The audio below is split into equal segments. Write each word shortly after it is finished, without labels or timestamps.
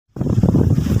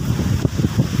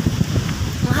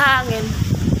hangin.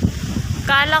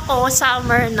 Kala ko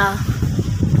summer na.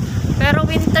 Pero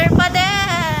winter pa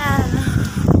din.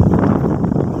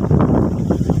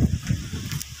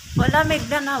 Malamig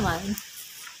na naman.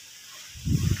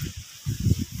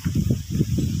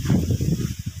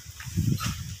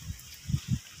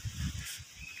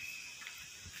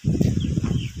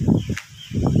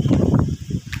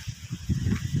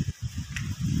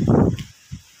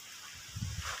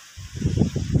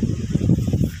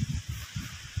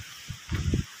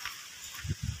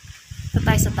 Ito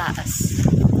tayo sa taas.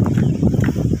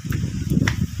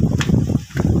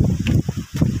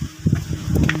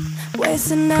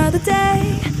 Waste another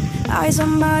day, eyes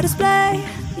on my display.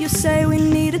 You say we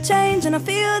need a change and I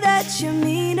feel that you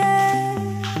mean it.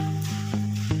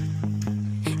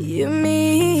 You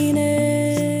mean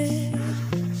it.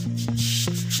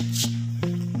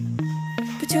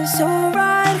 But you're so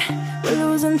right, we're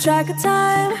losing track of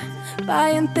time,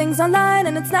 buying things online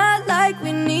and it's not like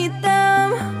we need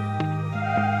them.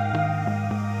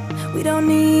 We don't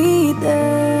need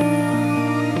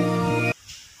them.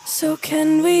 So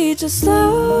can we just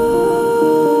slow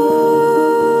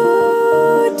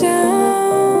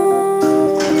down?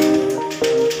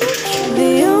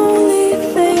 The only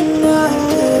thing I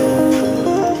do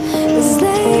is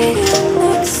lay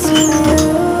next to you.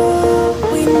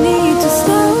 We need to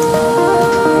slow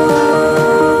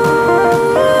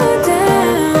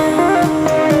down.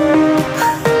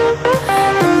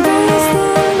 Embrace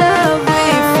the love we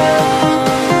found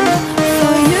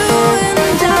for you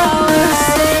and our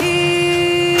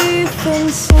safe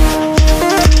and sound.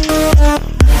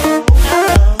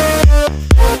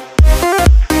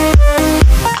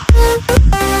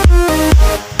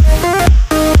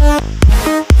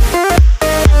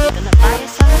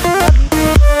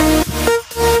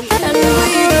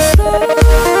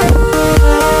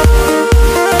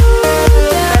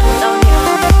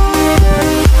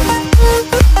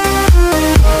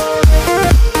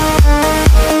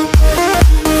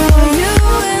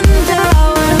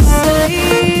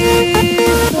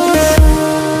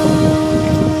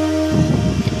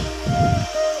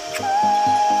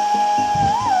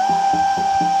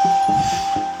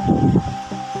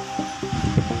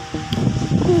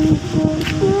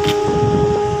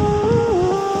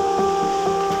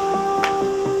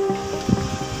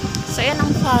 So yan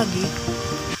ang foggy.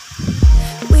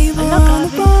 We were on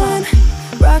the run,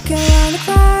 rocking around the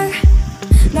clock.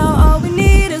 Now all we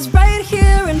need is right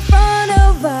here in front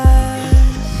of us.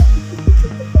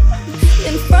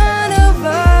 In front of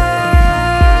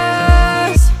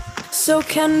us. So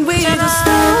can we just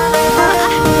slow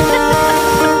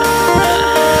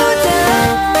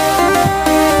down?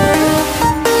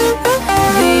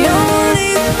 The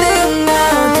only thing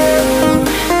I'll do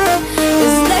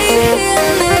is lay here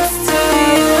next to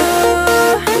you.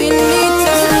 We need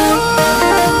to slow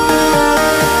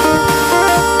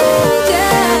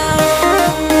down.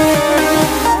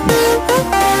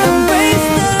 Embrace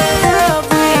the love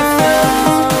we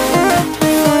found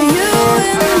for you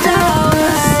and our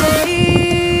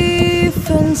safe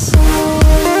and sound.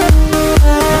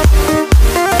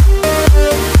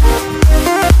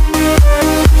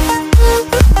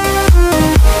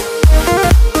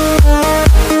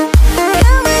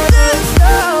 Can we just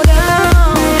slow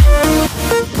down?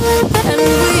 And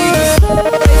we just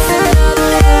waste another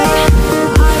day.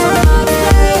 Eyes on my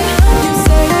display. You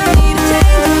say we need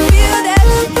a change and feel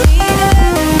that you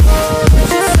need it.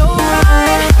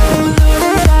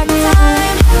 But you're so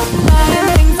right, we're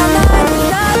losing track of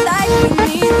time, buying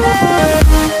things online, it's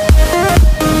not like we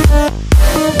need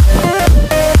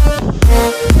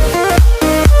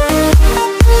them.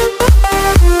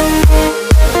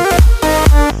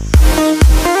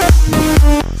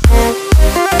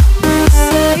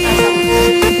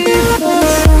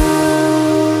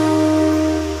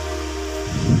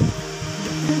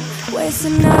 Waste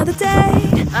another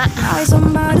day, eyes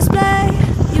on my display.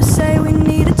 You say we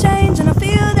need a change and I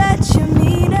feel that you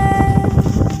mean it.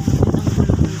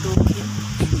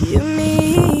 You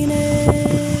mean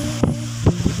it.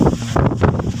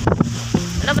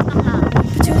 Labas ng hangin.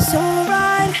 But you're so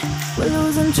right, we're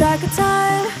losing track of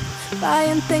time,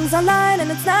 buying things online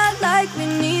and it's not like we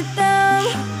need them.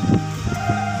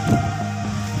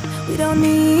 We don't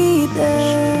need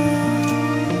them.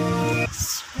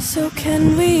 So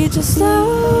can we just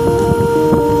slow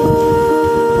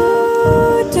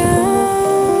down?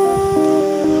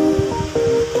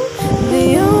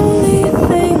 The only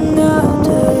thing I'll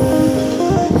do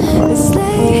is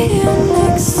lay here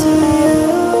next to you.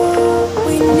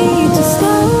 We need to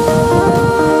slow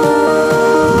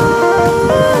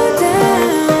down.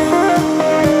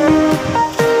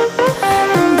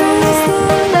 Embrace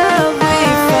the love we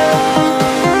found.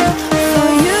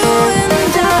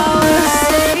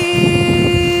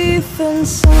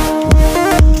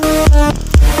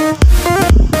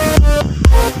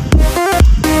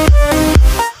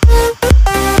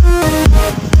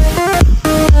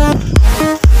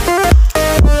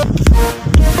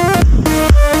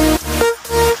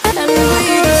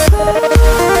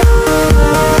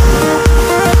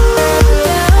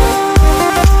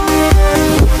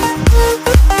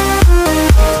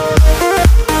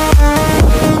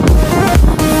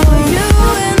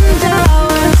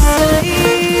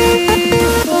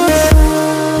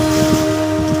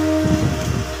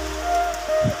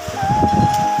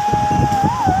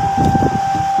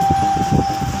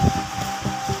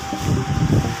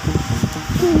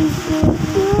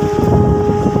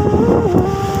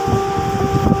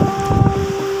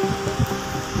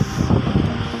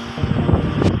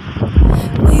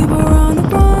 We were on the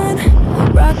run,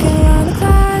 rocking around the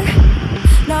clock.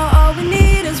 Now all we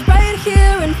need is right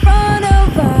here in front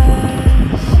of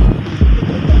us.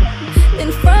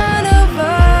 In front of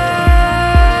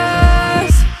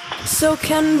us. So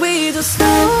can we just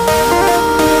slow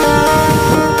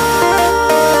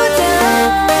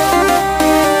down?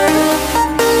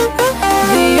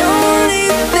 The only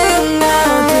thing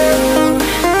I'll do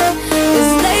is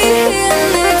lay here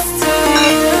next to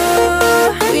you.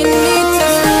 We need to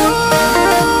slow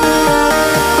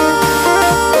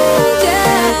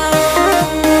down.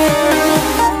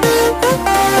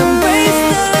 Embrace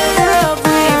the love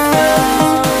we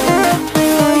found.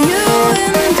 For you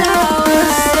and I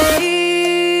were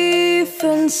safe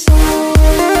and sound.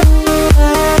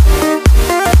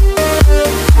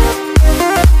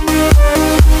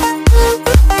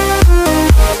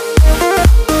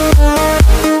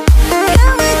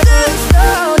 Can we just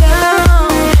slow down? And we just waste another day.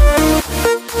 I don't know how to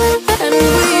play. You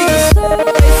say we need a change. I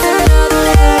feel that you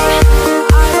need it.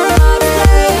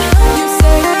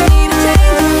 It's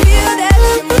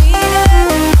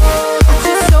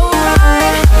just so right.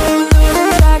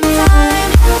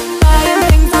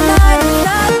 We're losing track of time. Buying things online. It's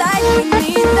not like we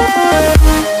need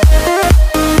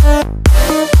them.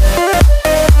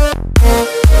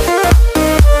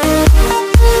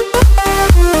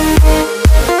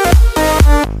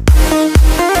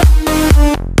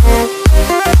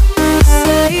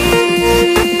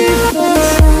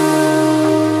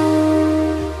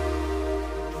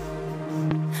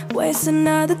 Waste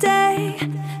another day,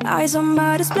 eyes on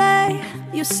my display.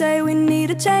 You say we need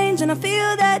a change, and I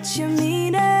feel that you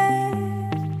mean it.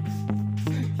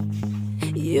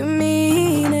 You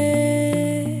mean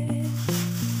it.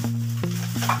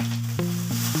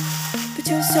 But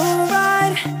you're so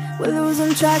right, we're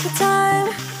losing track of time.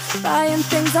 Buying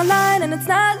things online, and it's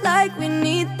not like we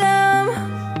need them.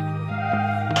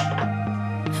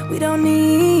 We don't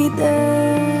need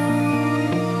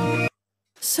them.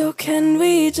 So can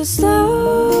we just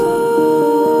slow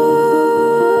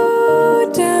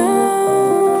down?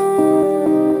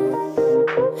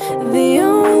 The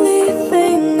only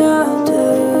thing I'll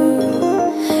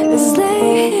do is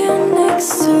lay here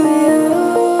next to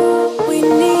you. We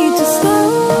need to slow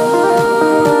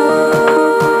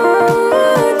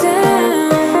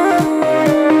down.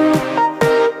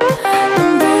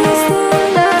 Embrace the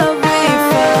love we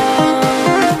found.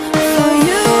 For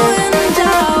you and I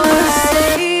were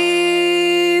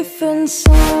safe and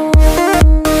sound.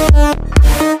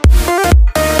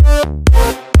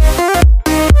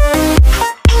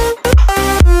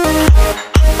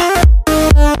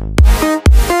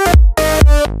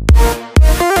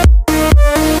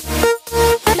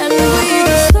 And we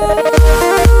just slow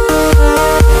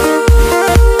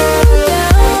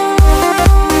down.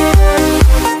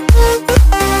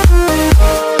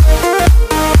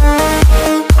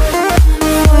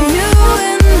 For you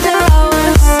and I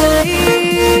were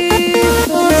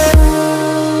safe and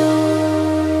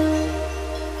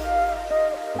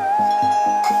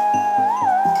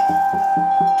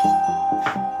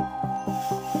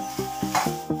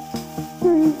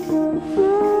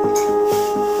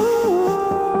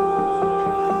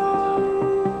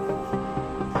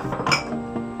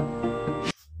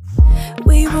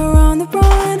We were on the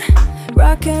run,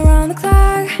 rocking around the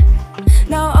clock.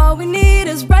 Now all we need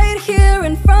is right here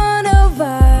in front of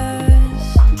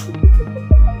us.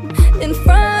 In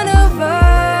front of us.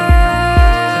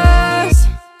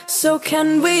 So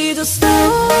can we just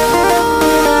slow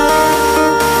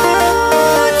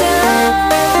down?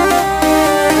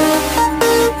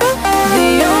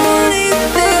 The only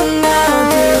thing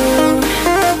I'll do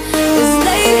is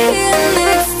lay here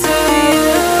next to you.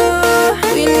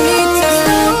 We need to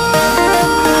slow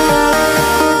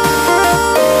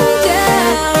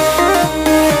down.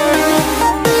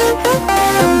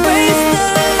 Embrace the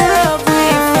love we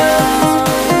found.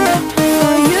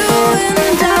 For you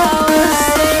and I were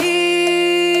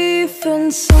safe and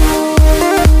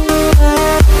sound.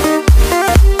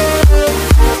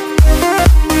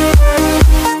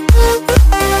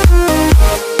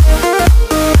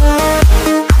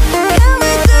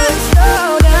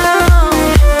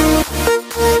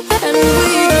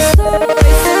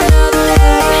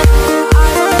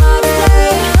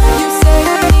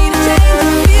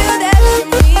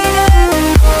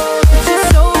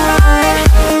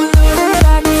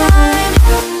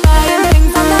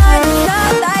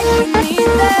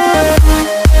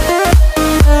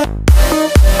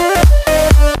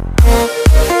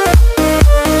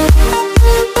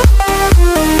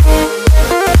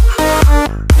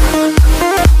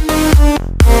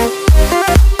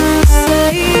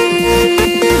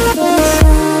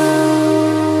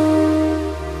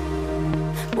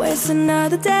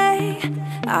 day,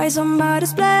 eyes on my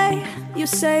display. You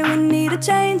say we need a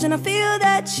change, and I feel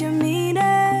that you mean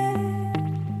it.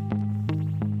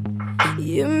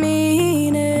 You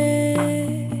mean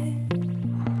it.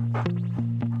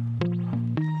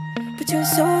 But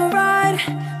you're so right,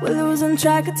 we're losing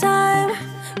track of time,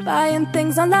 buying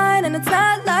things online, and it's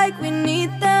not like we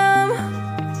need them.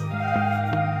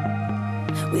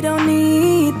 We don't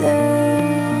need them.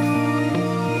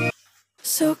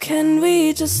 So can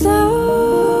we just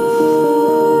slow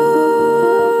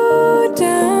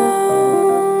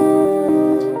down?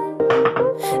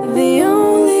 The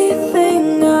only thing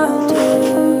I'll do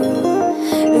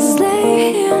is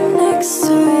lay here next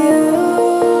to you.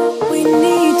 We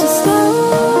need to slow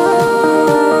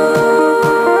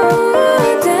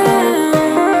down.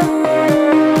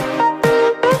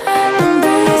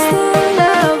 Embrace the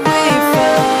love we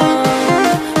found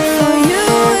for you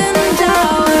and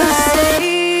our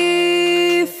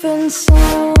safe and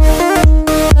sound.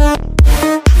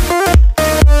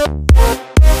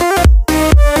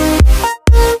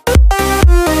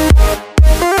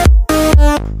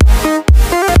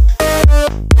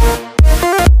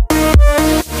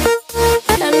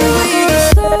 And we just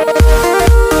slow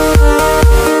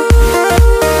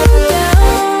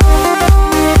down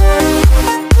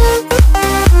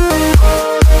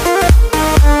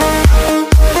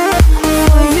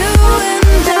for you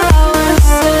and our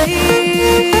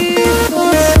safe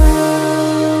and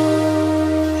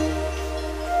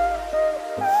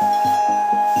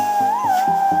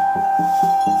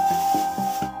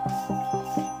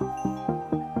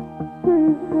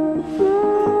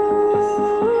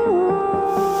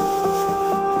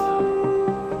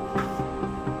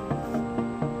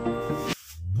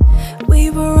we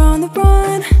were on the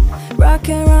run,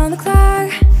 rocking around the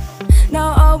clock.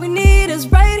 Now all we need is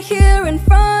right here in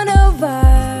front of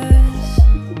us.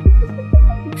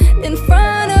 In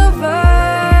front of us.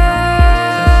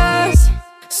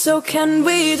 So can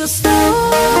we just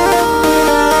slow